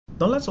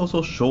Now let's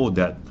also show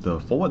that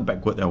the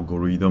forward-backward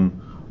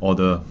algorithm or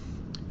the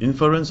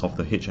inference of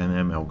the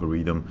H&M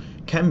algorithm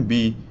can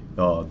be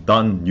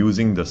done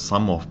using the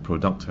sum of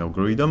product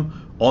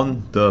algorithm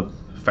on the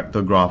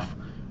factor graph.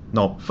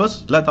 Now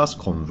first let us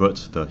convert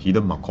the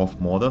hidden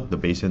Markov model, the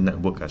Bayesian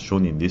network as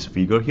shown in this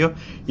figure here,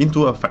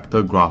 into a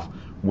factor graph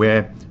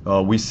where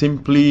we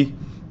simply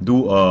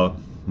do a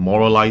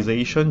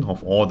moralization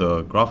of all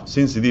the graph.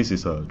 Since this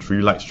is a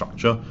tree-like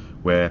structure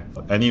where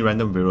any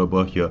random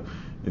variable here,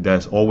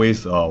 there's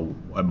always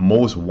at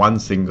most one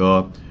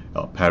single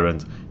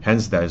parent,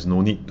 hence there is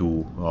no need to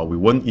we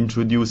won't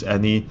introduce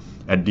any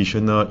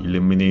additional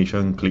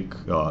elimination click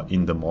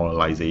in the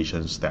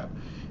moralization step.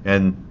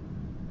 And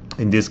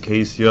in this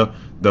case here,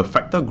 the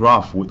factor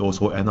graph would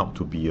also end up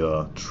to be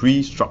a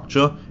tree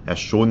structure as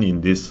shown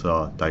in this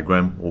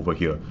diagram over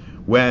here,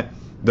 where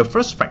the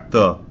first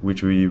factor,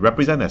 which we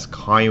represent as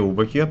chi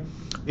over here,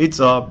 it's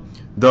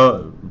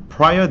the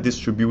prior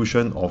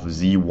distribution of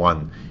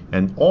Z1,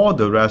 and all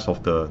the rest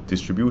of the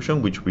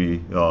distribution, which we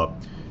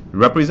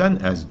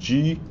represent as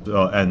G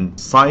and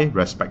psi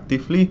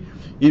respectively,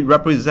 it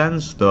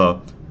represents the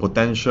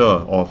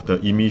potential of the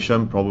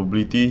emission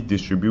probability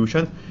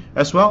distribution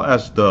as well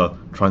as the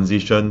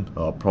transition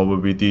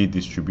probability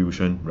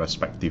distribution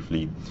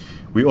respectively.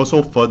 We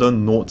also further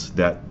note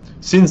that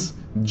since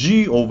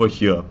G over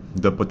here,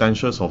 the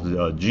potentials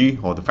of G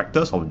or the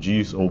factors of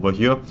G's over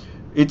here,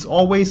 it's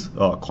always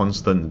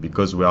constant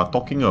because we are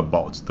talking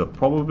about the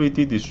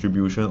probability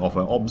distribution of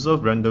an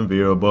observed random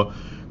variable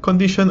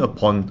conditioned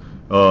upon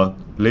a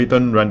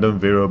latent random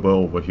variable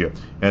over here,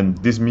 and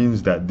this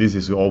means that this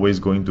is always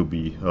going to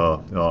be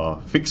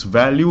a fixed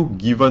value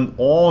given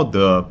all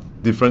the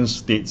different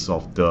states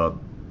of the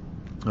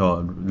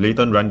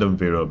latent random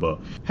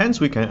variable. Hence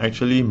we can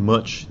actually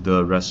merge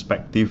the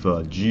respective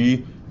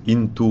G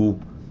into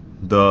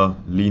the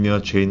linear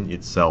chain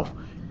itself,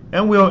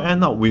 and we'll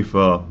end up with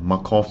a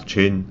Markov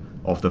chain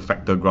of the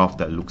factor graph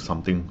that looks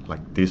something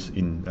like this,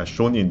 as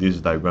shown in this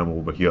diagram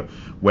over here,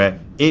 where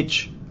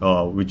H,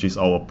 which is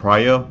our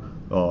prior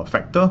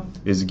factor,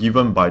 is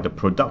given by the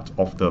product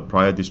of the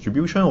prior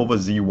distribution over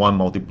Z1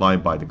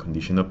 multiplied by the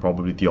conditional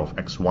probability of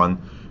X1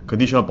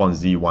 conditional upon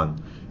Z1,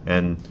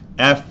 and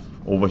F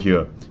over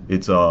here,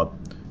 it's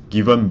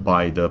given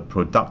by the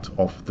product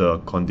of the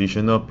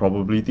conditional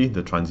probability,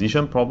 the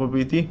transition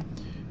probability,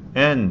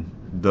 and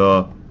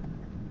the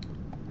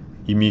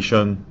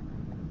emission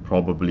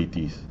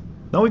probabilities.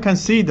 Now we can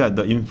see that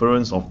the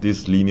inference of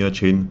this linear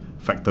chain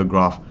factor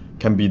graph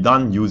can be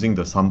done using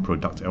the sum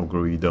product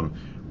algorithm,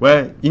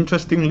 where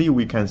interestingly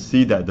we can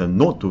see that the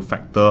node to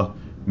factor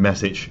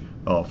message,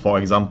 for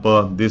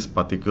example this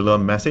particular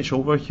message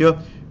over here,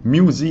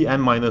 mu zn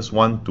minus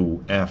 1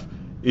 to f,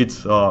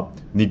 it's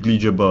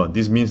negligible.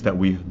 This means that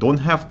we don't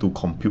have to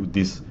compute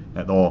this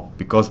at all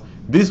because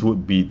this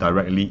would be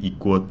directly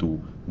equal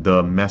to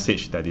the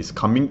message that is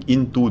coming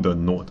into the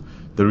node.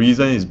 The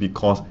reason is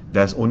because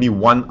there's only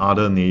one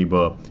other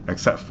neighbor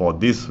except for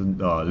this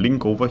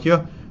link over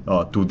here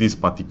to this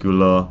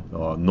particular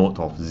node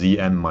of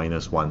Zn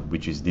minus 1,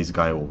 which is this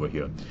guy over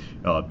here,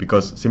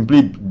 because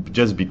simply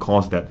just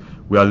because that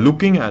we are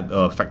looking at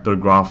a factor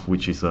graph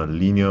which is a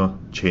linear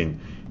chain.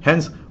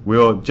 Hence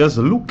we'll just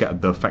look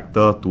at the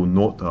factor to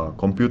node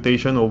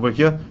computation over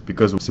here,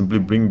 because we simply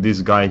bring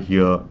this guy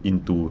here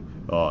into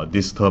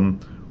this term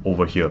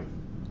over here,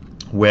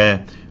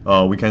 where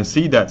we can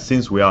see that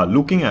since we are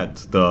looking at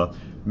the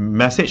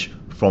message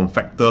from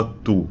factor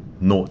to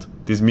node,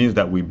 this means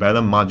that we better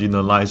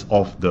marginalize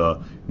off the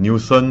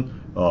Nielsen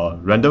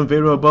random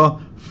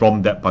variable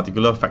from that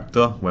particular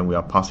factor when we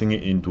are passing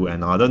it into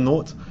another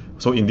node.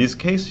 So in this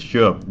case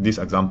here, this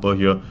example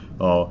here,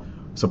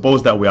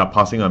 suppose that we are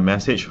passing a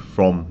message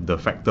from the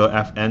factor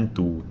fn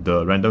to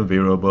the random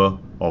variable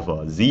of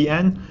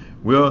zn,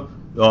 we'll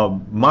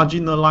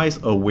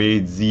marginalize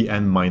away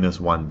Zn minus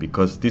 1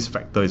 because this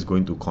factor is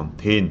going to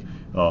contain,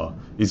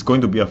 it's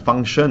going to be a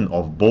function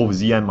of both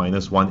Zn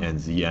minus 1 and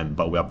Zn,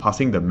 but we are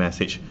passing the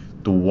message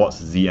towards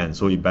Zn,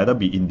 so it better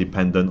be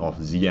independent of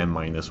Zn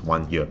minus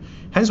 1 here.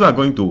 Hence we are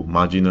going to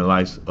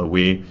marginalize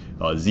away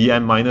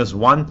Zn minus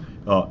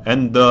 1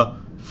 and the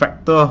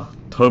factor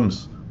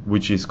terms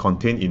which is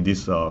contained in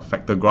this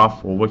factor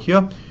graph over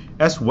here,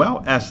 as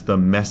well as the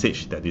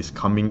message that is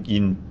coming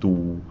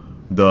into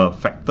the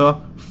factor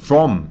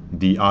from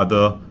the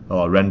other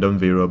random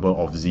variable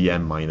of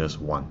Zn minus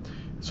 1.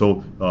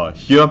 So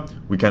here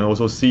we can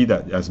also see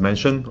that, as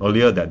mentioned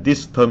earlier, that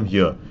this term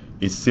here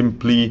is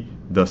simply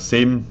the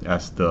same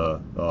as the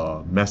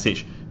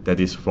message that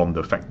is from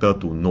the factor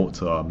to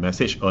node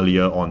message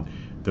earlier on.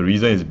 The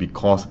reason is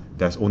because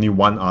there's only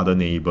one other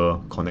neighbor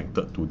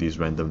connected to this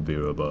random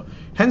variable.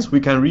 Hence we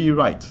can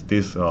rewrite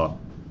this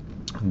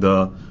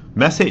the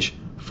message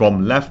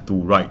from left to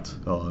right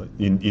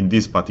in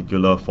this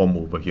particular form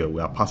over here.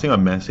 We are passing a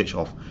message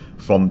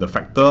from the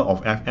factor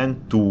of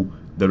fn to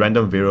the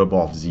random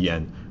variable of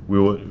zn. We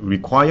will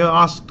require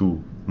us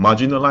to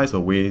marginalize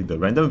away the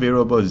random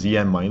variable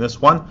zn minus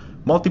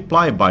 1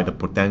 multiplied by the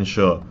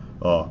potential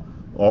or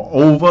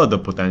over the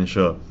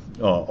potential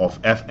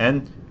of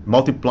fn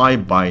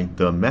multiplied by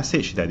the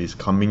message that is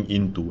coming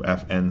into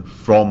Fn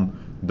from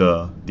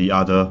the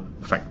other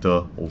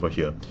factor over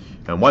here.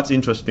 And what's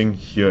interesting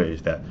here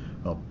is that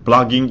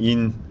plugging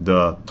in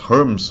the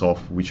terms of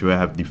which we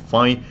have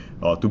defined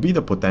to be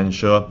the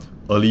potential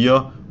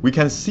earlier, we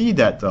can see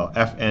that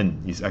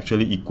Fn is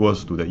actually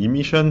equals to the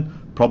emission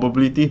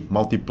probability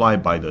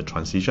multiplied by the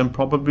transition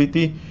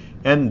probability,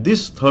 and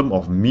this term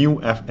of mu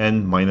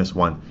Fn minus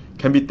 1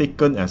 can be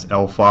taken as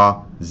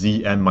alpha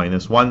Zn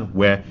minus 1,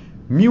 where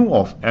mu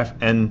of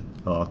Fn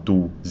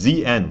to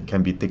Zn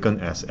can be taken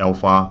as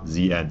alpha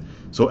Zn.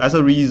 So as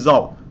a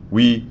result,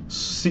 we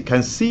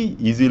can see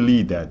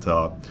easily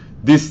that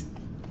this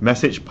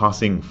message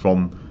passing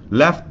from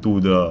left to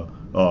the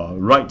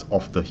right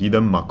of the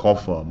hidden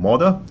Markov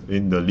model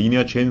in the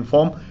linear chain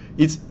form,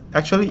 it's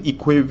actually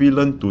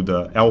equivalent to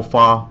the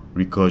alpha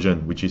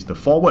recursion, which is the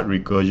forward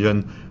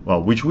recursion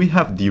which we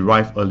have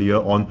derived earlier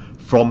on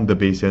from the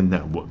Bayesian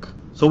network.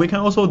 So we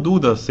can also do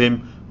the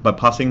same by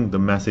passing the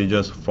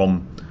messages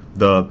from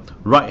the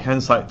right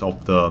hand side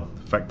of the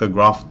factor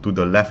graph to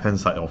the left hand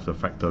side of the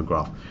factor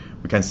graph.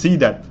 We can see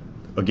that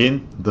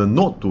again the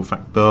node to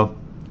factor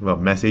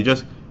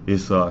messages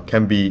is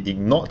can be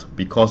ignored,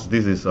 because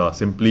this is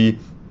simply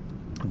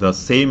the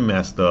same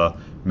as the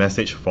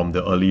message from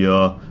the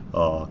earlier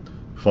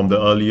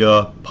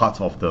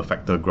part of the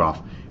factor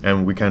graph,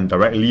 and we can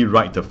directly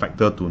write the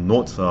factor to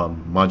nodes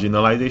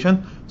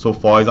marginalization. So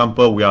for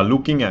example, we are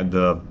looking at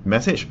the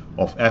message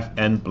of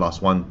Fn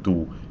plus 1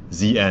 to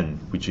Zn,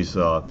 which is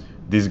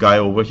this guy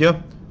over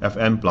here,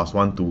 Fn plus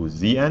 1 to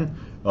Zn.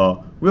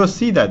 We'll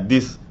see that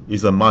this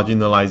is a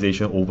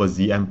marginalization over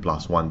Zn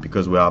plus 1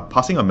 because we are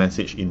passing a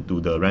message into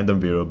the random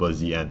variable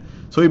Zn.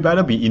 So it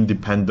better be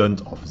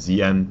independent of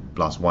Zn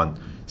plus 1,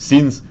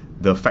 since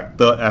the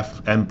factor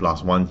Fn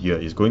plus 1 here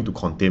is going to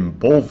contain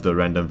both the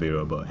random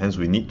variable. Hence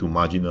we need to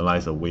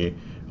marginalize away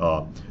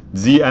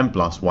Zn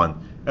plus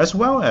 1, as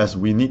well as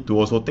we need to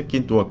also take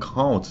into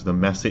account the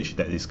message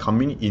that is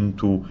coming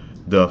into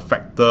the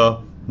factor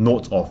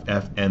nodes of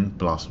Fn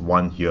plus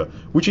 1 here,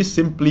 which is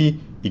simply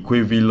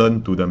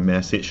equivalent to the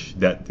message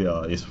that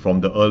is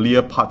from the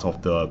earlier part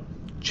of the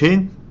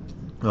chain,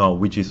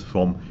 which is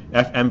from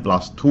Fn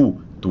plus 2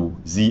 to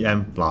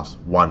Zn plus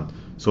 1.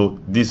 So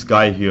this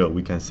guy here,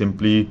 we can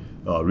simply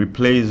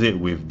replace it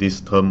with this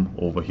term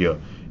over here,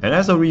 and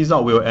as a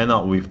result we'll end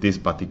up with this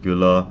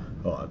particular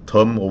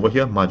term over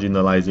here,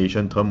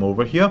 marginalization term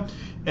over here.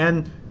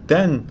 And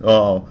then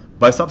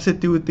by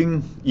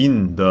substituting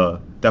in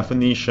the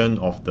definition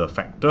of the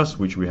factors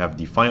which we have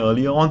defined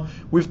earlier on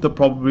with the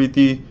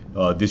probability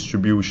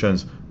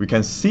distributions, we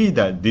can see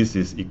that this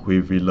is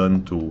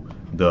equivalent to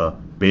the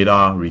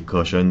beta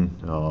recursion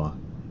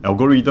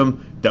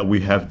algorithm that we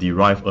have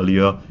derived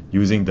earlier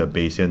using the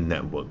Bayesian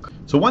network.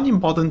 So one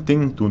important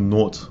thing to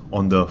note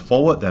on the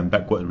forward and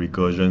backward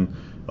recursion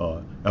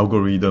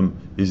algorithm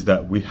is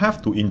that we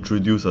have to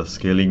introduce a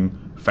scaling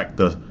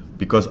factor,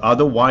 because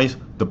otherwise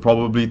the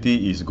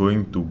probability is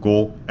going to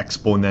go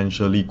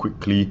exponentially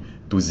quickly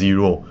to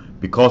 0,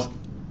 because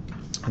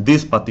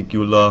this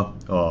particular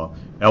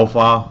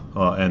alpha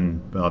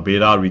and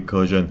beta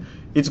recursion,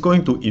 it's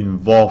going to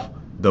involve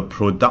the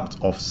product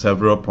of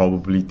several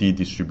probability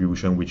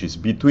distribution, which is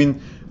between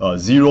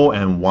 0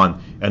 and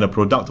 1, and the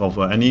product of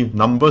any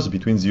numbers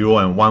between 0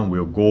 and 1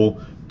 will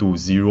go to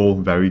 0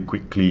 very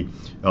quickly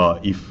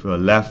if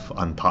left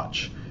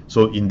untouched.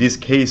 So in this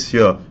case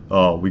here,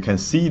 we can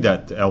see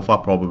that the alpha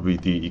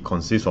probability, it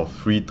consists of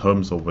 3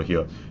 terms over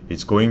here.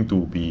 It's going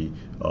to be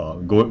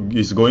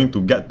going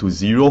to get to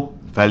 0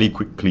 fairly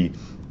quickly.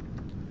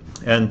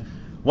 And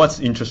what's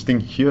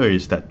interesting here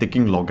is that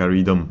taking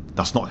logarithm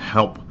does not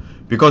help,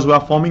 because we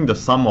are forming the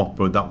sum of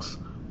products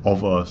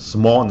of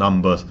small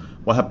numbers.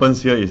 What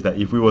happens here is that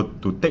if we were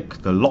to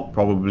take the log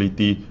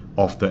probability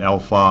of the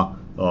alpha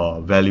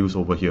values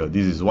over here,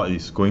 this is what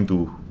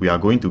we are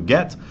going to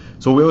get.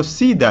 So we will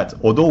see that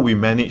although we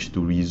managed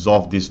to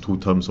resolve these 2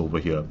 terms over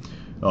here,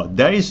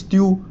 there is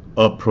still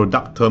a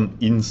product term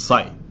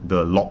inside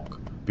the log,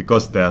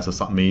 because there's a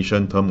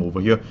summation term over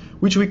here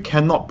which we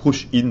cannot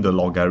push in the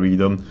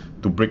logarithm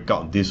to break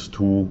out these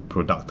 2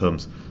 product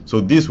terms. So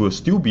this will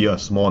still be a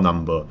small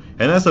number,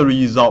 and as a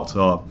result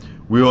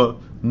we will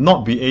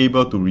not be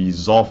able to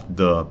resolve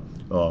the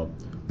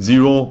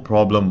 0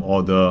 problem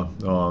or the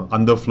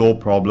underflow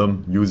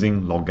problem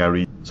using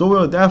logarithm. So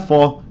we'll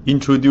therefore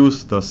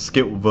introduce the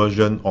scaled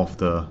version of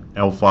the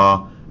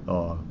alpha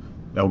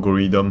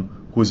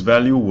algorithm, whose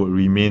value will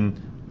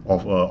remain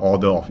of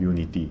order of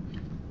unity.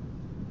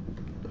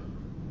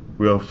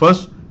 We'll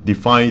first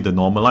define the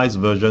normalized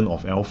version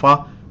of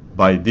alpha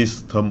by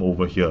this term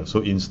over here.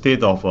 So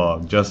instead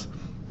of just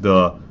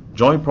the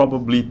joint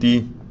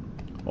probability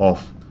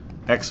of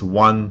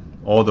x1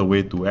 all the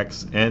way to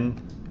xn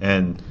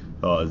and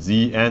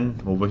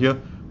Zn over here,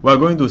 we're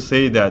going to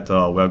say that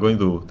we're going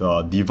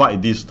to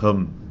divide this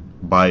term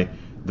by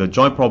the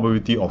joint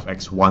probability of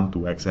x1 to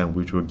xn,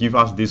 which will give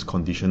us this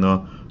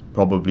conditional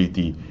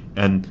probability.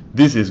 And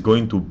this is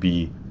going to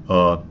be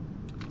a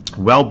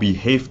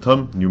well-behaved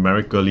term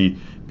numerically,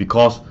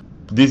 because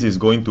this is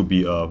going to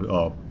be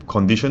a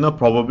conditional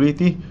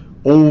probability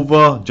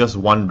over just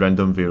one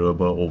random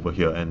variable over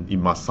here, and it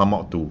must sum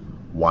out to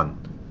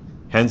 1.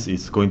 Hence,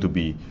 it's going to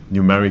be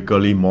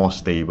numerically more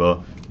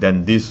stable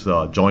than this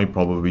joint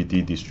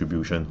probability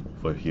distribution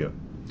over here.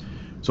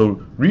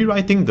 So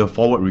rewriting the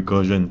forward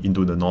recursion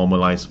into the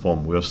normalized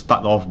form, we'll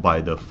start off by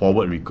the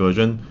forward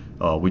recursion,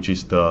 which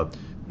is the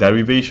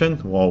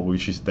derivation, or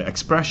which is the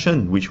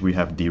expression which we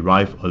have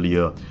derived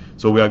earlier.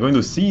 So we are going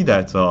to see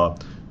that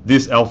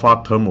this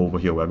alpha term over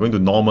here, we are going to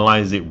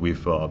normalize it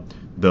with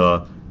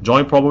the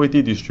joint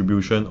probability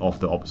distribution of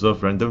the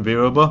observed random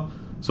variable.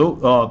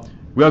 So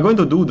we are going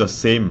to do the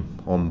same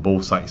on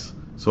both sides.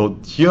 So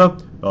here,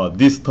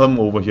 this term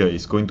over here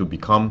is going to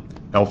become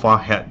alpha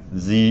hat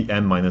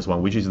zn minus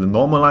 1, which is the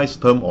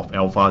normalized term of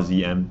alpha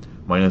zn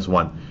minus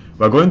 1.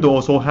 We are going to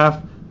also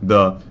have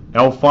the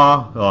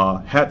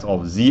alpha hat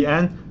of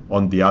zn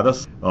on the other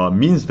side,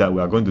 means that we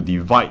are going to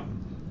divide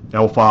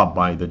alpha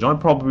by the joint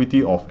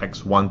probability of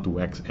x1 to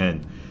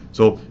xn.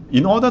 So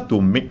in order to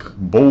make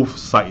both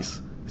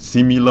sides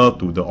similar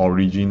to the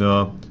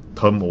original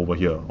term over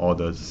here, or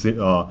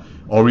the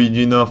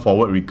original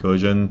forward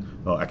recursion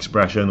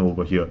expression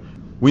over here,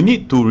 we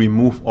need to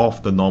remove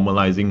off the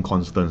normalizing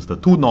constants, the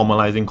two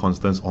normalizing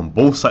constants on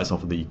both sides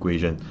of the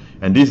equation,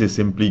 and this is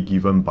simply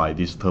given by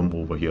this term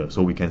over here.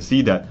 So we can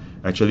see that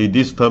actually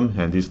this term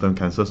and this term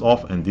cancels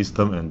off, and this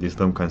term and this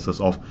term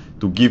cancels off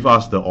to give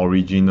us the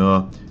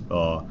original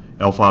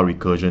alpha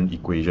recursion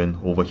equation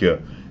over here.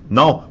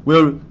 Now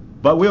we'll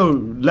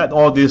let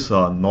all these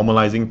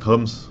normalizing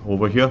terms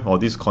over here, or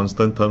these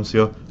constant terms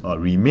here,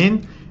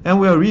 remain, and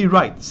we'll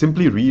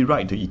simply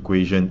rewrite the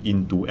equation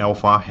into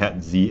alpha hat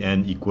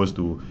zn equals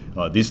to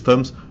these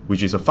terms,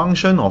 which is a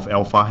function of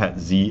alpha hat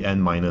zn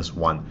minus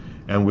 1,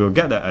 and we'll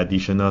get the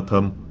additional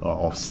term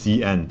of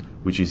cn,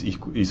 which is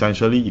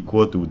essentially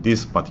equal to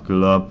this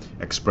particular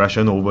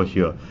expression over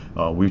here,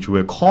 which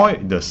we'll call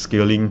it the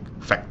scaling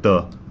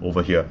factor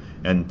over here,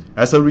 and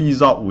as a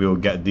result we'll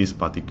get this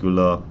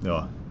particular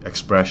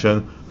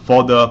expression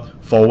for the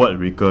forward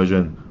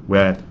recursion,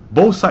 where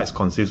both sides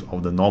consist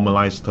of the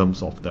normalized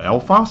terms of the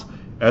alphas,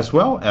 as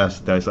well as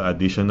there's an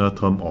additional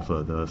term of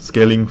the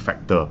scaling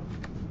factor.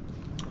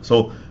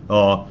 So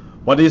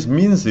what this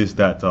means is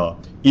that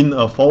in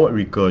a forward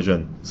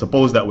recursion,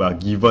 suppose that we are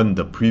given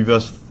the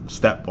previous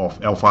step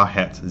of alpha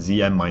hat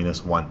zn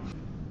minus 1,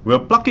 we'll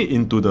plug it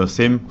into the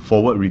same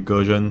forward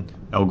recursion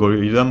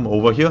algorithm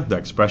over here. The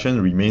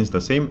expression remains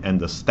the same, and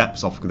the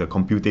steps of the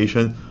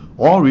computation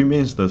all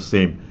remains the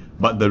same,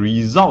 but the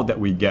result that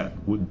we get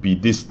would be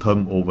this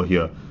term over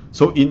here.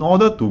 So in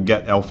order to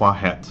get alpha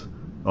hat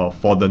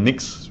for the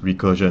next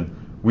recursion,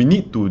 we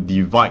need to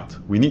divide,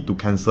 we need to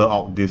cancel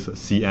out this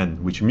cn,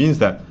 which means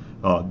that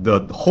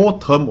the whole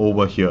term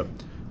over here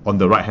on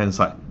the right hand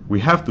side, we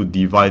have to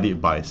divide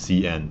it by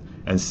cn,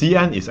 and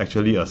cn is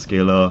actually a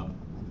scalar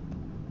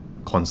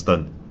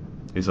constant.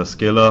 It's a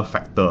scalar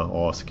factor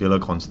or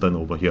scalar constant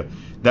over here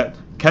that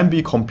can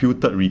be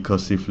computed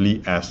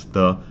recursively as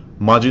the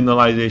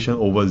marginalization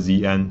over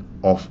zn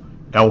of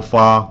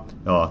alpha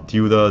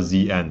tilde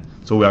zn.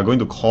 So we are going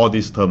to call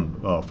this term,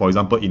 for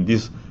example, in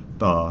this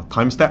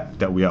time step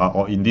that we are,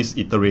 or in this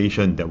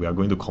iteration that we are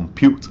going to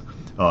compute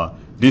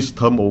this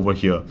term over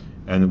here,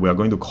 and we are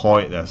going to call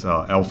it as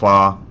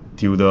alpha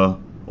tilde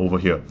over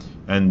here.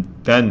 And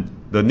then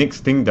the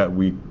next thing that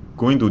we're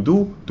going to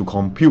do to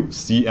compute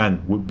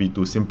cn would be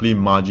to simply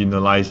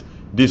marginalize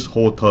this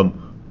whole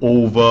term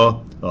over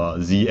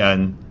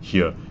zn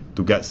here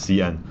to get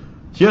cn.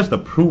 Here's the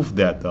proof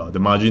that the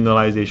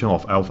marginalization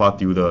of alpha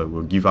tilde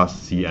will give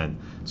us cn.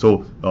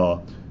 So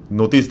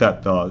notice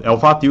that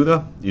alpha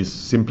tilde is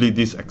simply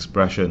this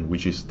expression,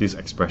 which is this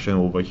expression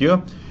over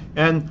here,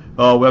 and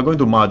we are going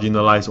to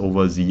marginalize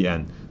over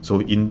zn.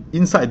 So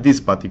inside this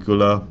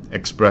particular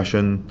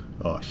expression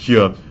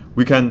here,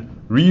 we can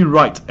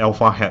rewrite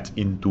alpha hat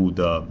into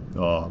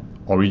the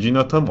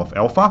original term of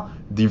alpha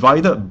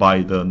divided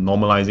by the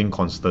normalizing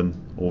constant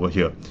over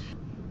here.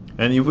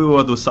 And if we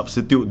were to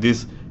substitute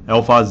this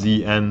alpha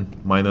zn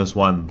minus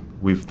 1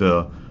 with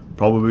the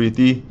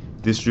probability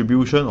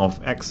distribution of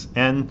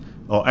xn,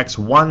 or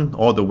x1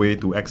 all the way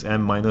to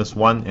xn minus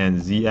 1 and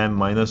zn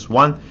minus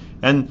 1,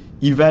 and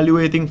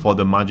evaluating for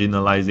the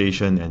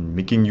marginalization and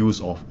making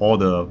use of all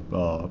the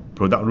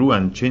product rule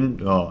and chain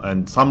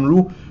and sum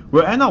rule,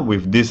 we'll end up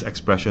with this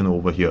expression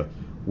over here,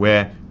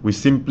 where we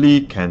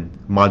simply can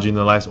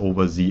marginalize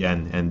over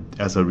zn, and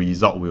as a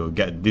result we'll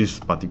get this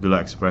particular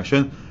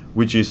expression,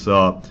 which is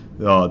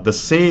the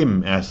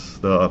same as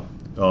the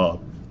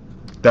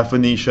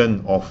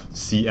definition of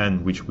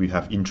cn which we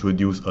have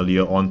introduced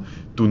earlier on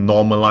to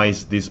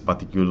normalize this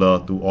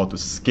particular, or to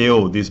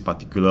scale this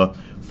particular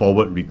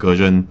forward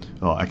recursion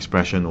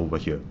expression over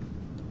here.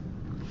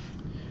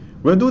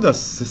 We'll do the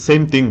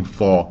same thing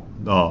for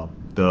the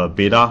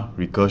beta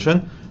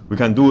recursion. We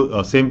can do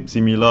a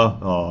similar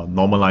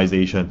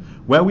normalization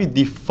where we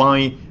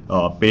define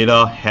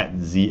beta hat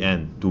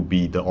zn to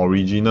be the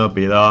original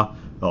beta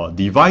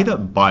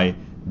divided by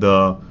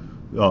the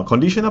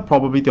conditional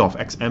probability of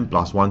xn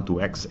plus 1 to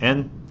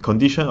xn,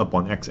 condition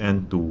upon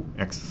xn to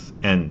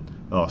xn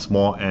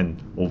small n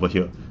over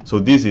here. So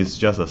this is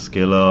just a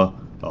scalar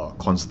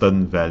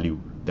constant value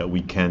that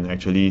we can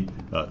actually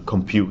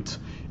compute.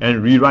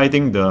 And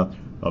rewriting the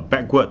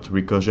backward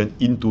recursion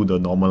into the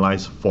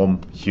normalized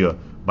form here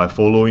by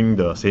following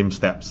the same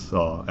steps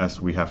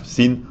as we have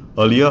seen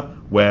earlier,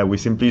 where we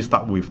simply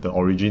start with the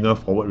original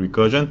forward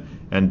recursion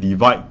and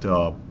divide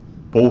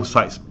both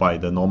sides by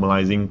the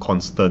normalizing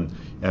constant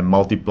and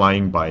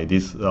multiplying by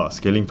this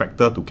scaling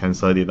factor to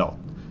cancel it out,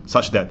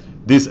 such that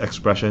this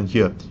expression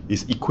here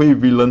is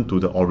equivalent to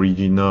the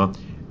original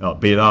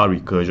beta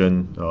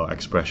recursion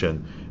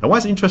expression. And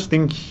what's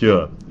interesting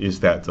here is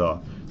that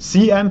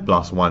Cn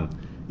plus 1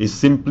 is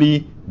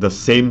simply the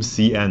same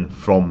Cn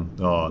from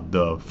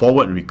the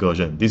forward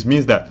recursion. This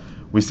means that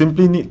we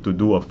simply need to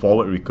do a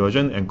forward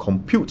recursion and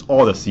compute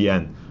all the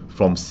Cn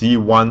from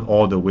C1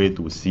 all the way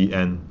to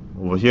Cn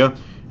over here.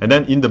 And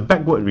then in the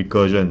backward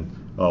recursion,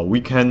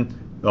 we can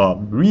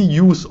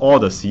reuse all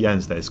the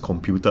Cn's that is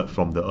computed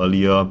from the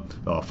earlier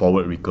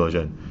forward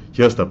recursion.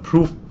 Here's the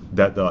proof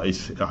that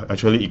is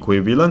actually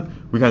equivalent.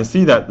 We can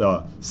see that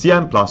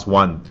Cn plus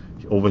 1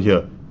 over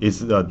here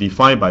is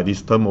defined by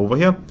this term over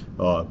here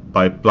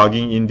by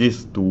plugging in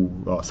this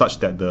to such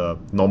that the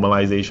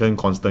normalization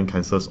constant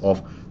cancels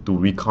off to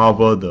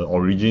recover the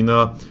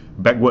original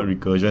backward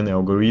recursion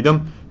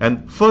algorithm.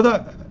 And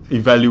further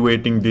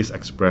evaluating these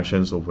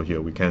expressions over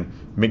here, we can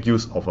make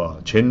use of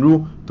a chain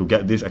rule to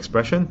get this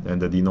expression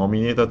and the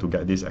denominator to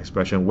get this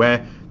expression,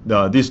 where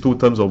these two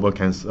terms over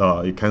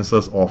it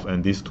cancels off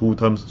and these two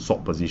terms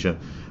swap position.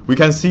 We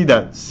can see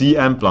that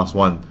Cn plus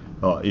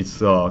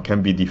 1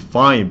 can be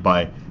defined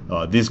by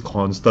this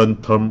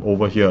constant term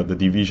over here, the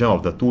division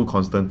of the two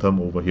constant term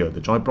over here,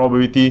 the joint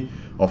probability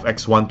of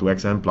x1 to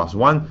xn plus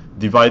 1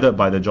 divided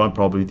by the joint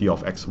probability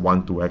of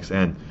x1 to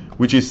xn,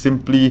 which is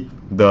simply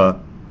the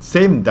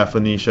same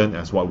definition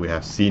as what we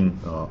have seen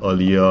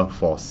earlier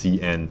for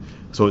Cn.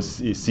 So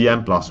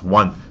Cn plus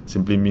 1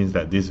 simply means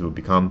that this will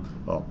become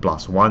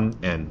plus 1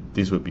 and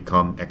this will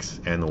become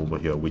xn over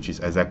here, which is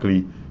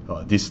exactly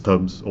these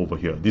terms over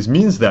here. This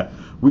means that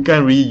we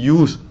can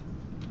reuse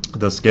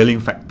the scaling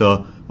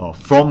factor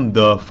from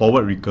the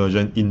forward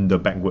recursion in the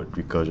backward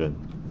recursion.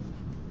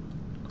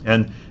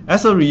 And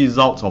as a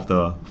result of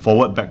the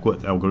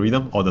forward-backward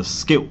algorithm, or the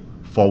scaled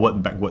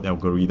forward-backward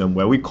algorithm,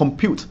 where we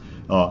compute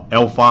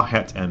alpha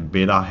hat and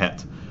beta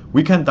hat,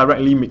 we can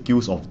directly make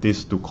use of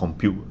this to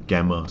compute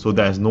gamma. So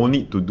there is no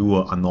need to do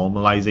a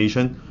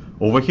normalization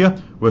over here.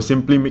 We'll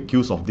simply make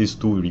use of these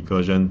two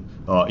recursion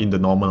in the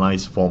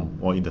normalized form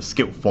or in the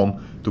scaled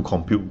form to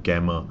compute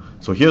gamma.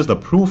 So here's the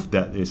proof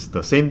that it's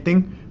the same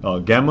thing.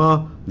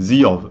 Gamma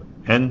z of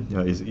n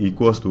is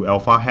equals to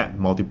alpha hat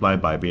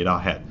multiplied by beta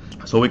hat.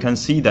 So we can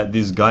see that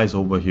these guys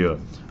over here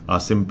are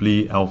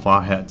simply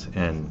alpha hat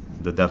and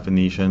the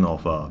definition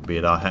of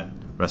beta hat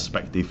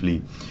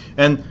respectively.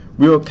 And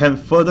we can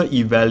further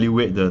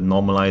evaluate the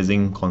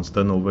normalizing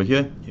constant over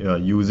here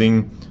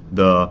using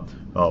the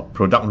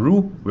product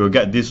rule. We'll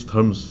get these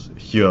terms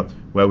here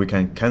where we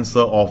can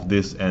cancel off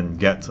this and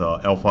get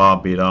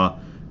alpha beta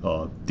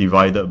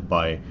divided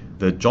by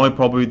the joint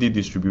probability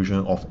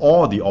distribution of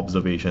all the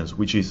observations,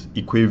 which is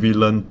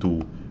equivalent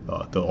to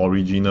the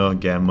original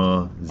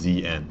gamma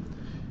zn.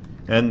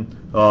 And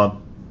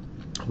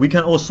we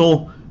can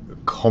also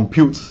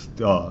compute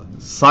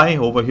psi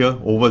over here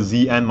over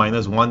zn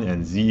minus 1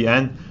 and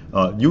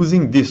zn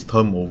using this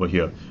term over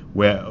here,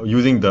 where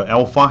using the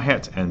alpha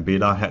hat and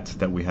beta hat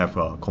that we have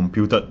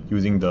computed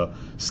using the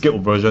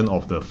scaled version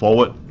of the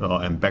forward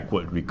and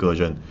backward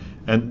recursion,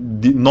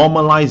 and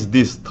normalize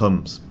these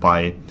terms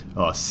by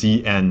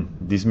Cn.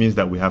 This means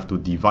that we have to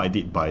divide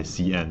it by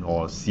Cn,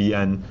 or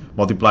Cn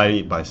multiply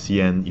it by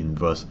Cn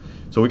inverse.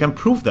 So we can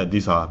prove that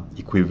these are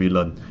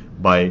equivalent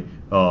by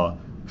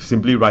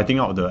simply writing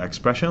out the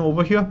expression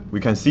over here. We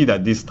can see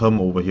that this term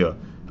over here,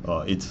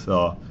 it's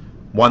 1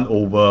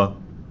 over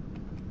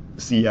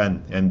Cn,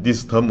 and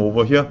this term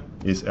over here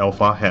is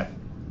alpha hat,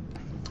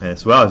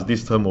 as well as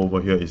this term over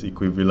here is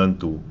equivalent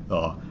to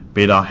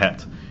beta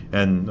hat.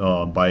 And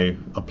by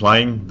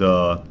applying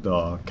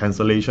the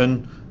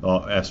cancellation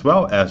as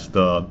well as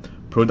the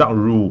product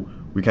rule,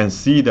 we can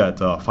see that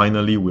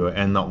finally we will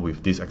end up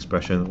with this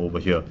expression over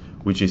here,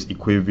 which is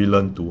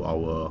equivalent to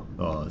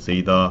our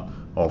zeta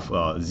of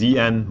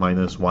zn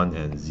minus 1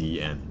 and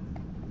zn.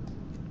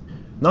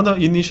 Now the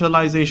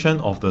initialization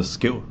of the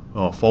scaled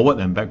forward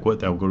and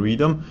backward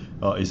algorithm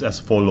is as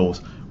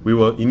follows. We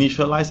will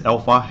initialize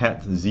alpha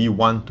hat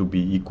z1 to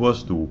be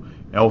equals to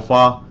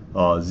alpha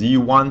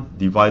z1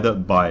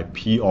 divided by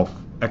p of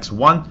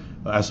x1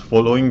 as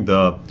following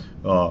the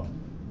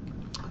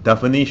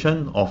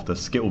definition of the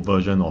scaled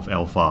version of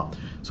alpha.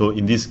 So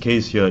in this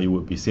case here, it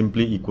would be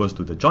simply equals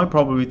to the joint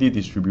probability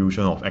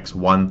distribution of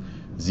x1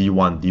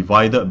 z1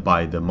 divided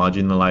by the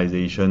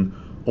marginalization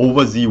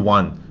over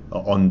z1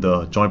 on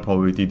the joint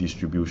probability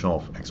distribution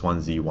of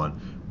x1 z1,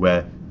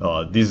 where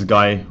this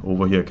guy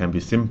over here can be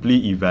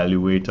simply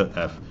evaluated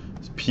as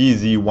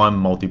pz1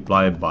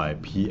 multiplied by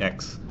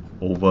px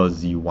over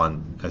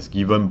z1 as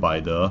given by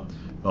the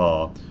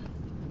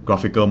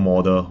graphical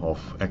model of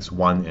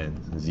x1 and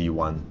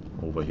z1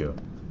 over here.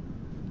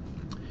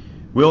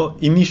 we'll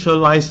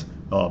initialize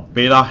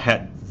beta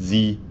hat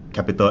z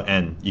capital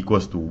N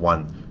equals to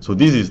 1. So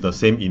this is the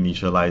same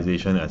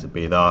initialization as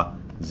beta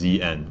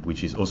zn,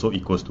 which is also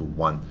equals to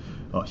 1.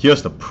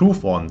 Here's the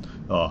proof on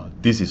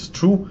this is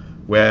true,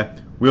 where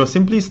we'll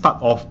simply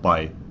start off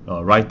by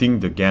writing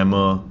the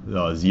gamma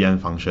zn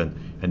function,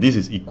 and this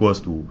is equals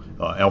to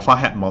alpha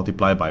hat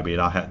multiplied by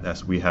beta hat,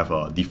 as we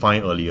have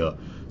defined earlier.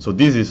 So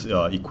this is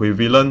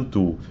equivalent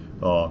to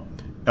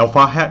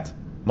alpha hat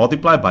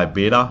multiplied by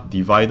beta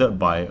divided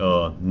by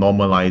a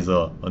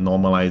normalizer, a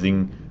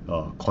normalizing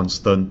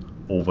constant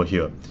over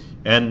here,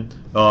 and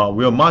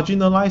we'll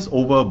marginalize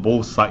over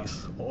both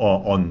sides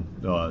on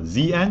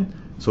zn.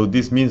 So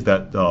this means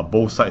that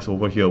both sides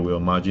over here will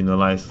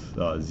marginalize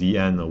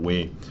zn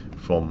away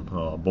from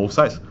both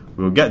sides.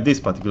 We'll get this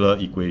particular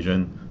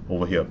equation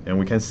over here, and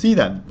we can see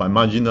that by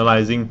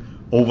marginalizing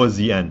over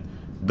zn,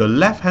 the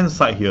left hand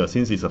side here,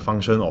 since it's a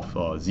function of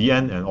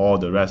zn and all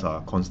the rest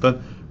are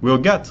constant, we'll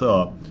get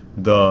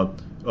the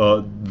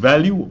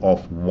value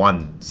of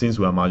 1, since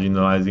we are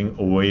marginalizing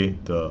away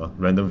the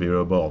random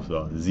variable of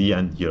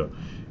zn here.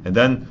 And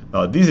then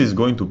this is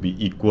going to be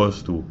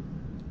equals to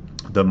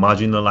the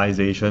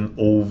marginalization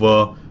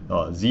over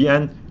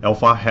zn,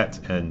 alpha hat,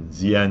 and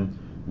zn,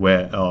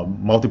 where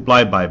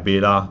multiplied by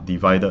beta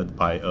divided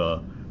by a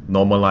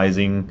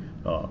normalizing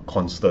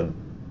constant.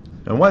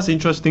 And what's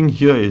interesting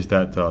here is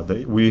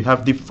that we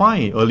have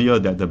defined earlier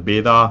that the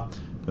beta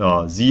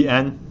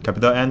zn,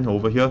 capital N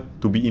over here,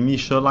 to be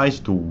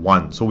initialized to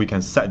 1. So we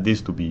can set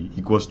this to be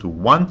equals to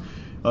 1.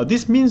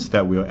 This means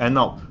that we'll end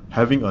up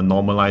having a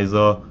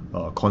normalizer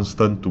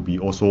constant to be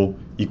also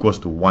equals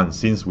to 1,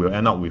 since we'll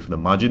end up with the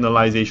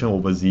marginalization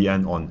over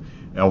zn on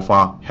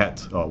alpha hat,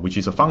 which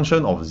is a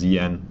function of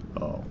zn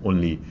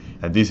only,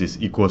 and this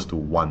is equals to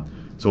 1.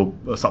 So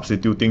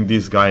substituting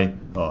this guy,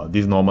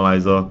 this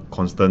normalizer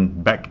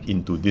constant, back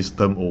into this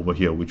term over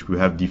here, which we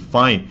have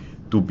defined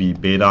to be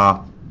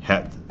beta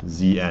hat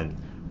zn,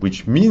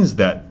 which means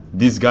that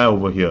this guy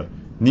over here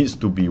needs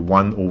to be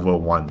 1 over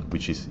 1,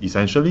 which is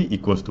essentially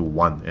equals to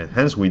 1, and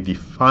hence we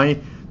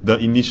define the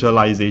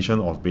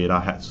initialization of beta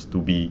hats to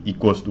be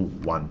equals to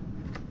 1.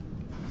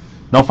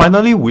 Now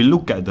finally, we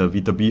look at the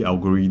Viterbi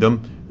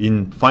algorithm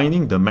in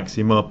finding the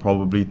maximal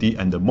probability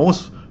and the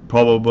most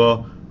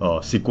probable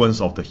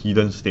sequence of the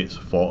hidden states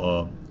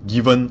for a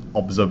given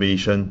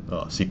observation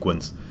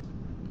sequence.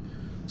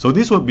 So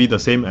this would be the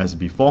same as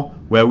before,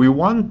 where we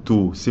want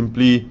to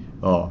simply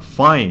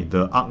find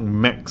the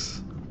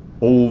argmax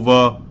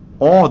over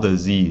all the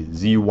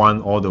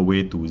z1 all the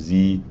way to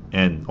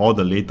zn, all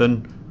the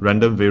latent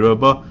random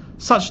variable,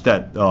 such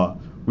that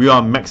we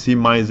are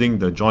maximizing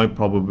the joint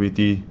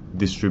probability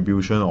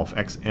distribution of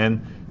xn,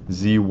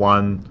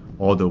 z1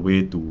 all the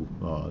way to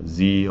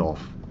z of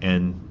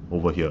n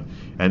over here.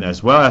 And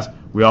as well as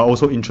we are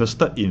also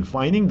interested in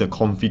finding the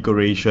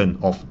configuration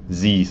of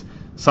z's,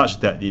 such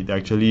that it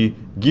actually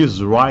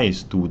gives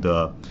rise to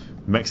the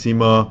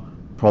maximal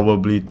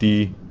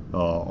probability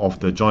of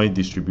the joint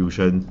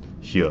distribution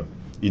here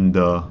in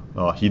the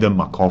hidden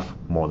Markov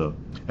model.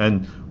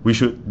 And we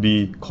should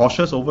be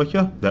cautious over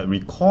here that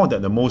recall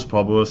that the most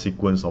probable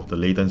sequence of the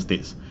latent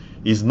states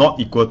is not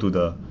equal to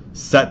the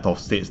set of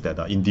states that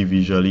are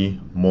individually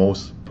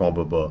most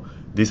probable.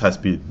 This has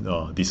been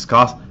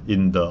discussed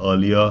in the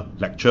earlier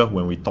lecture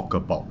when we talk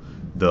about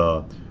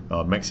the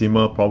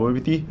maximal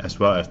probability as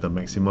well as the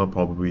maximal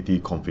probability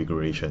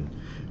configuration.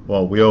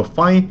 Well, we'll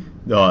find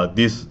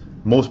this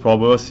most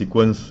probable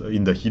sequence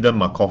in the hidden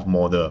Markov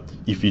model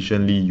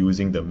efficiently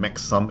using the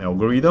max sum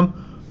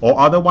algorithm, or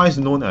otherwise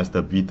known as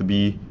the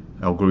Viterbi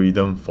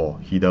algorithm for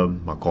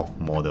hidden Markov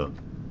model.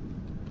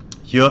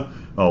 Here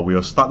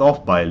we'll start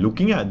off by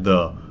looking at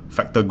the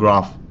factor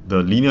graph,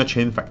 the linear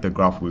chain factor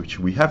graph, which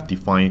we have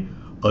defined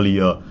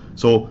earlier.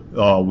 So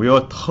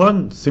we'll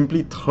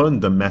simply turn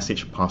the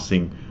message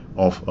passing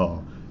of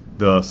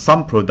the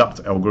sum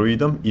product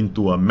algorithm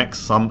into a max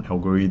sum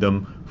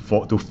algorithm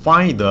to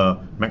find the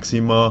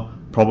maximal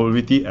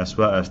probability as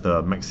well as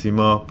the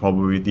maximal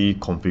probability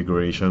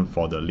configuration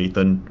for the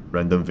latent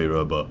random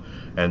variable.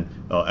 And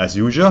as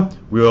usual,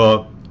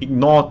 we'll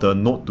ignore the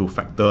node to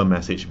factor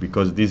message,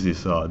 because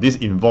this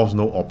involves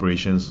no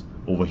operations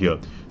over here,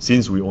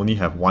 since we only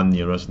have one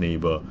nearest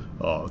neighbor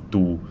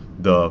to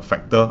the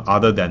factor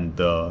other than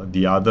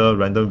the other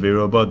random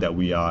variable that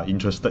we are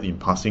interested in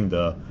passing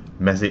the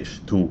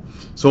message to.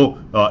 So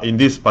in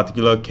this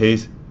particular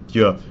case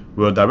here,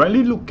 we'll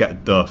directly look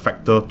at the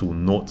factor to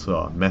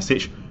node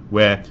message,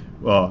 where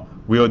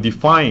we'll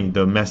define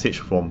the message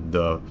from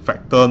the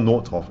factor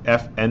node of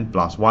fn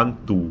plus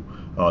 1 to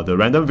the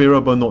random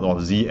variable node of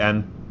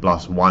zn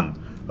plus 1,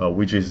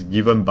 which is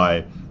given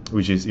by,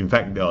 which is in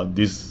fact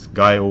this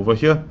guy over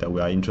here that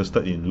we are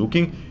interested in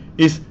looking,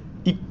 is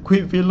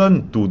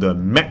equivalent to the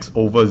max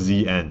over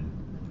zn,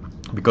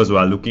 because we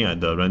are looking at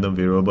the random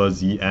variable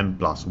zn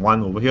plus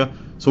 1 over here.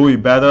 So we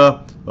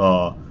better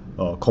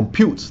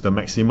compute the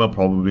maximal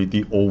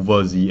probability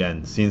over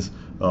zn, since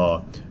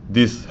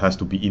this has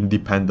to be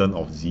independent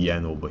of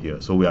Zn over here.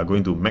 So we are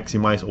going to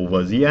maximize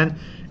over Zn,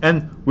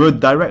 and we'll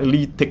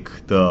directly take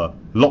the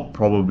log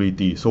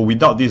probability. So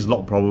without this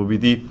log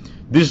probability,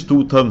 these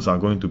two terms are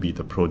going to be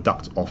the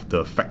product of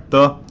the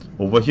factor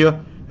over here,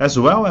 as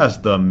well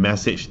as the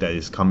message that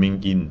is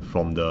coming in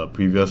from the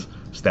previous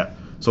step.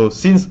 So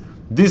since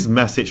this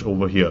message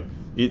over here,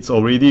 it's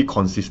already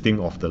consisting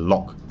of the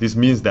log, this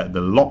means that the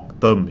log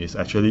term is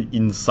actually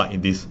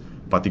inside this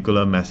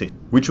particular message,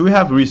 which we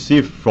have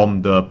received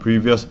from the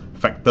previous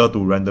factor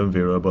to random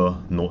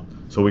variable node.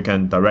 So we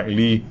can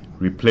directly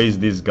replace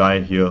this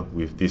guy here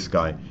with this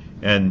guy,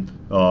 and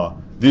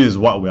this is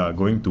what we are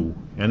going to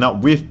end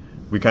up with.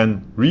 We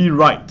can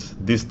rewrite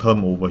this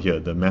term over here,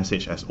 the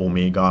message, as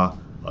omega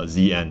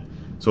Zn.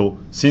 So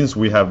since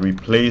we have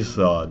replaced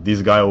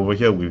this guy over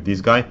here with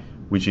this guy,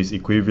 which is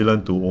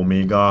equivalent to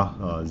omega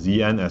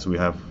Zn as we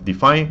have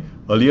defined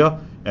earlier,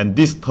 and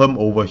this term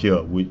over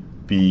here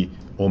would be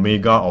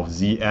omega of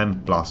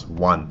Zn plus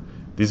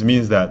 1. This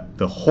means that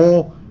the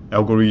whole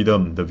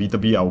algorithm, the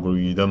V2B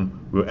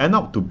algorithm, will end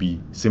up to be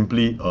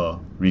simply a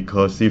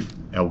recursive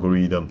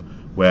algorithm,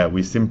 where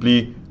we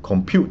simply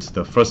compute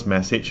the first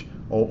message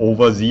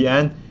over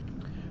Zn,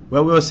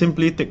 where we will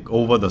simply take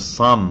over the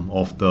sum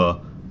of the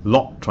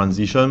log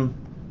transition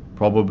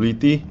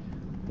probability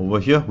over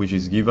here, which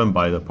is given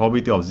by the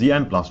probability of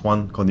Zn plus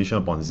 1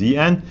 conditional upon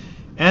Zn,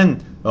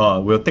 and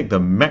we'll take the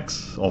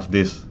max of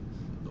this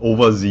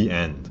over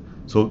Zn.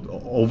 So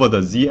over the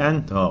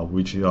Zn,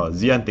 which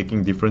Zn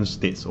taking different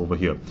states over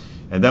here,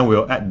 and then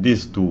we'll add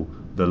this to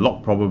the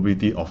log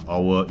probability of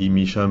our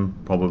emission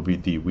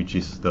probability, which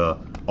is the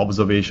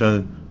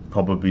observation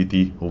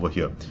probability over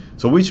here.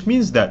 So which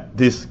means that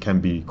this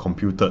can be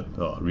computed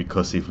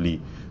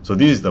recursively. So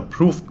this is the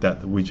proof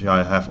that which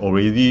I have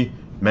already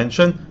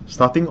mentioned,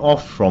 starting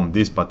off from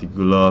this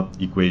particular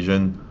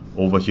equation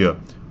over here,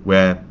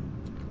 where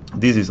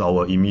this is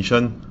our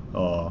emission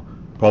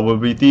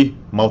probability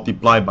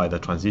multiplied by the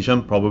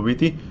transition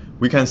probability.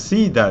 We can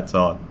see that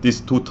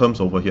these two terms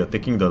over here,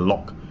 taking the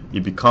log,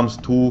 it becomes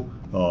two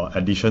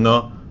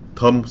additional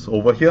terms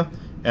over here,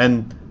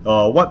 and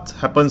what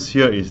happens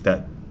here is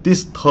that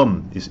this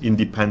term is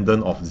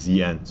independent of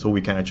Zn, so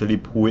we can actually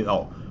pull it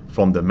out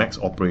from the max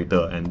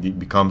operator, and it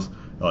becomes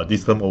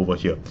this term over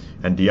here,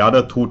 and the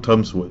other two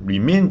terms would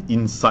remain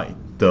inside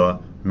the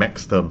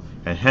max term,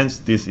 and hence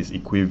this is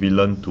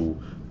equivalent to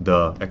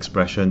the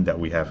expression that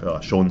we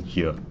have shown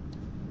here.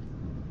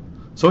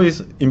 So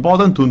it's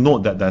important to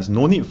note that there's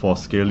no need for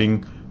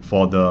scaling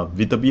for the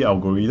V2B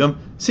algorithm,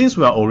 since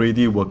we are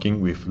already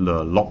working with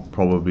the log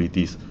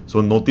probabilities.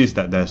 So notice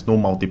that there's no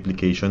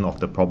multiplication of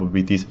the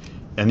probabilities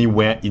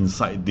anywhere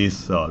inside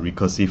this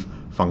recursive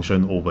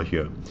function over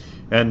here.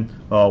 And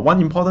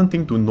one important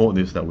thing to note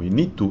is that we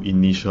need to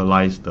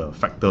initialize the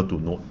factor to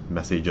node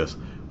messages,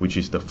 which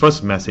is the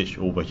first message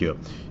over here,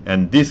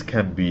 and this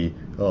can be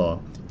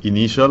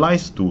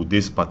initialized to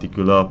this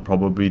particular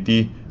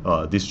probability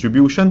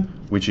distribution,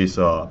 which is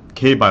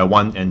k by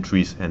 1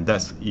 entries, and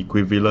that's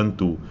equivalent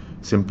to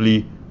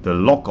simply the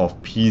log of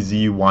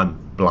pz1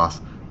 plus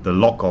the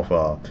log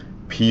of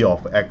p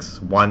of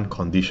x1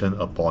 condition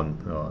upon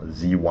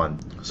z1.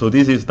 So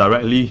this is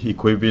directly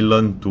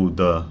equivalent to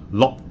the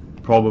log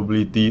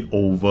probability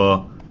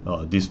over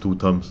these two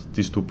terms,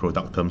 these two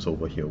product terms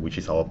over here, which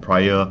is our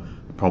prior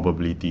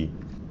probability.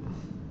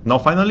 Now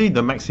finally,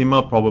 the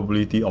maximal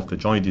probability of the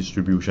joint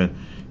distribution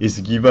is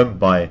given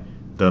by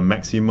the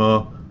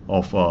maxima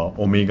of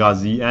omega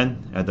Zn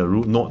at the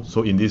root node.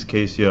 So in this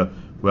case here,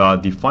 we are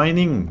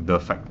defining the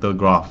factor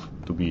graph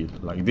to be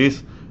like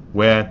this,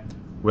 where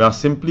we are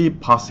simply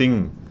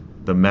passing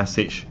the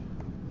message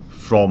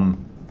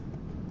from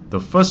the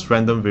first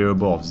random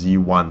variable of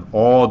Z1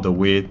 all the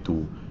way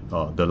to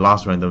the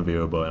last random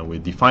variable, and we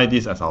define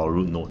this as our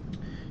root node.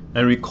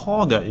 And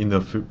recall that in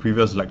the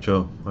previous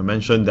lecture, I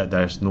mentioned that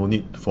there is no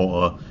need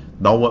for a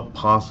downward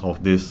pass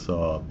of this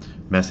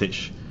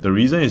message. The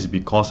reason is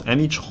because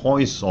any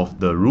choice of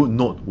the root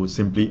node would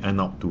simply end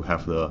up to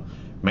have the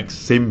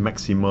same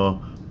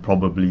maximal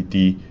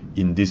probability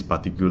in this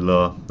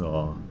particular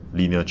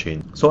linear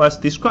chain. So as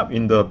described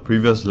in the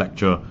previous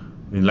lecture,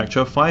 in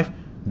lecture 5,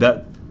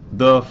 that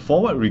the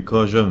forward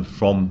recursion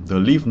from the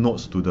leaf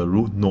nodes to the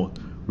root node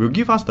will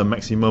give us the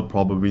maximal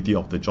probability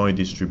of the joint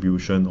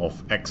distribution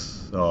of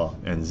x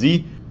and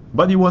z,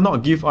 but it will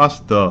not give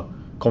us the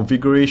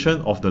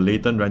configuration of the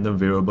latent random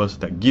variables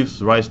that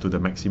gives rise to the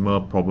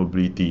maximal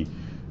probability.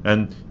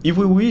 And if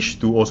we wish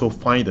to also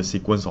find the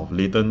sequence of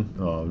latent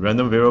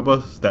random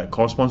variables that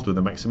corresponds to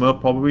the maximal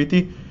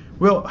probability,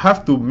 we'll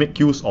have to make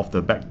use of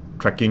the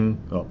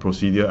backtracking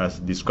procedure as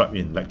described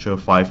in lecture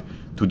 5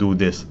 to do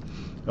this.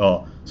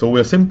 So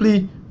we'll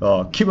simply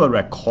keep a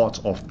record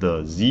of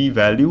the z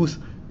values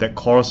that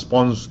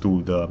corresponds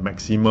to the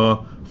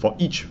maxima for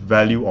each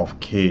value of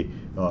k,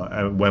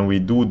 and when we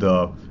do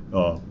the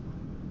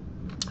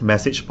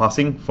message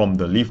passing from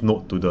the leaf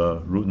node to the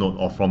root node,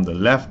 or from the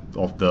left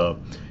of the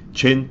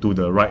chain to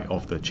the right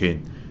of the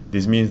chain.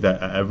 This means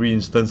that at every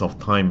instance of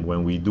time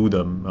when we do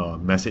the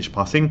message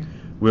passing,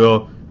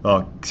 we'll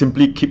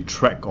simply keep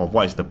track of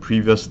what is the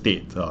previous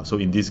state. So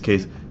in this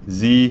case,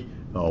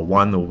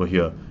 Z1 over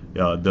here,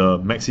 the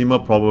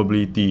maximum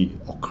probability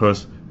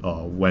occurs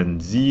when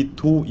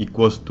Z2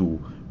 equals to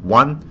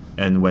 1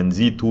 and when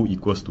Z2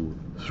 equals to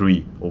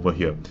 3 over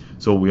here.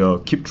 So we'll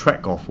keep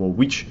track of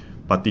which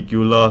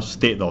particular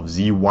state of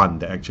Z1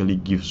 that actually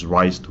gives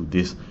rise to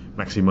this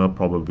maximum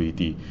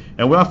probability.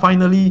 And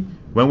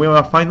when we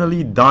are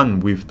finally done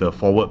with the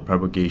forward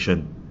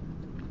propagation,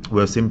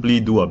 we'll simply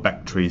do a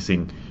back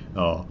tracing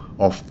of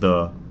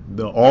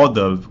all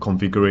the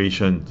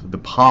configuration, the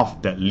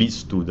path that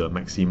leads to the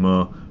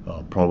maximum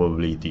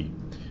probability.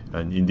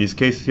 And in this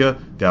case here,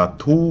 there are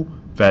two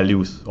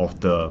values of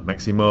the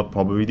maximum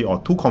probability,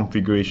 or two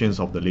configurations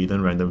of the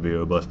latent random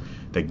variables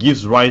that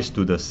gives rise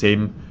to the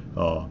same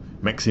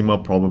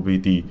maximum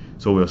probability.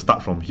 So we'll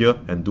start from here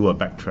and do a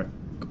backtrack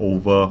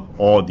over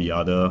all the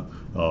other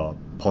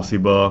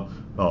possible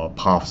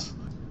paths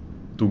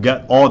to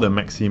get all the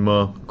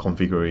maximum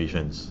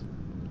configurations.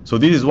 So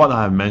this is what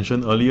I have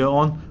mentioned earlier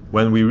on.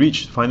 When we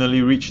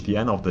finally reach the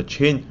end of the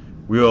chain,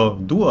 we'll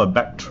do a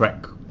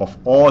backtrack of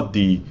all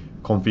the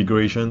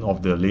configuration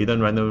of the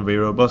latent random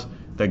variables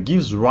that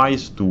gives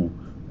rise to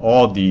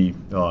all the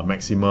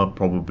maximum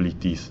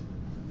probabilities.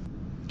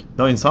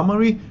 Now in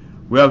summary,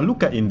 we have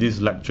looked at in this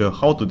lecture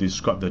how to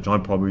describe the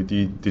joint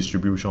probability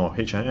distribution of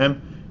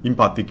H&M, in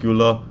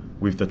particular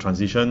with the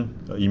transition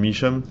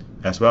emission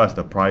as well as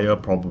the prior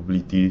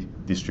probability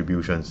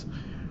distributions.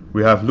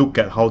 We have looked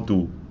at how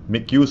to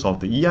make use of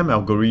the EM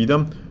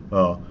algorithm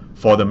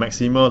for the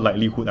maximum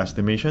likelihood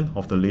estimation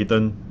of the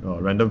latent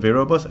random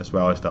variables as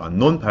well as the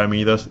unknown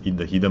parameters in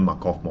the hidden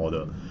Markov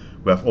model.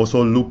 We have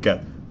also looked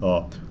at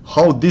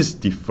how this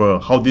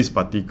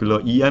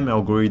particular EM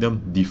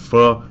algorithm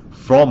differ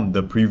from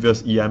the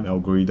previous EM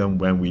algorithm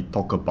when we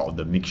talk about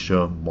the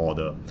mixture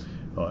model.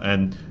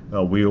 And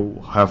we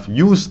have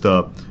used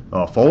the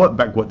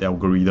forward-backward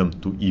algorithm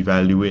to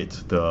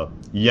evaluate the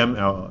EM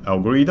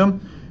algorithm.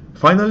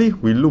 Finally,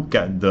 we look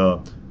at the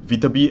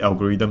Viterbi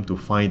algorithm to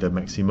find the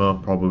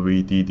maximum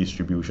probability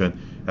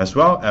distribution as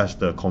well as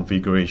the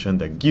configuration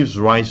that gives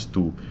rise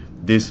to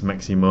this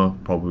maximum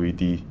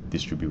probability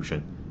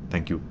distribution.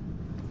 Thank you.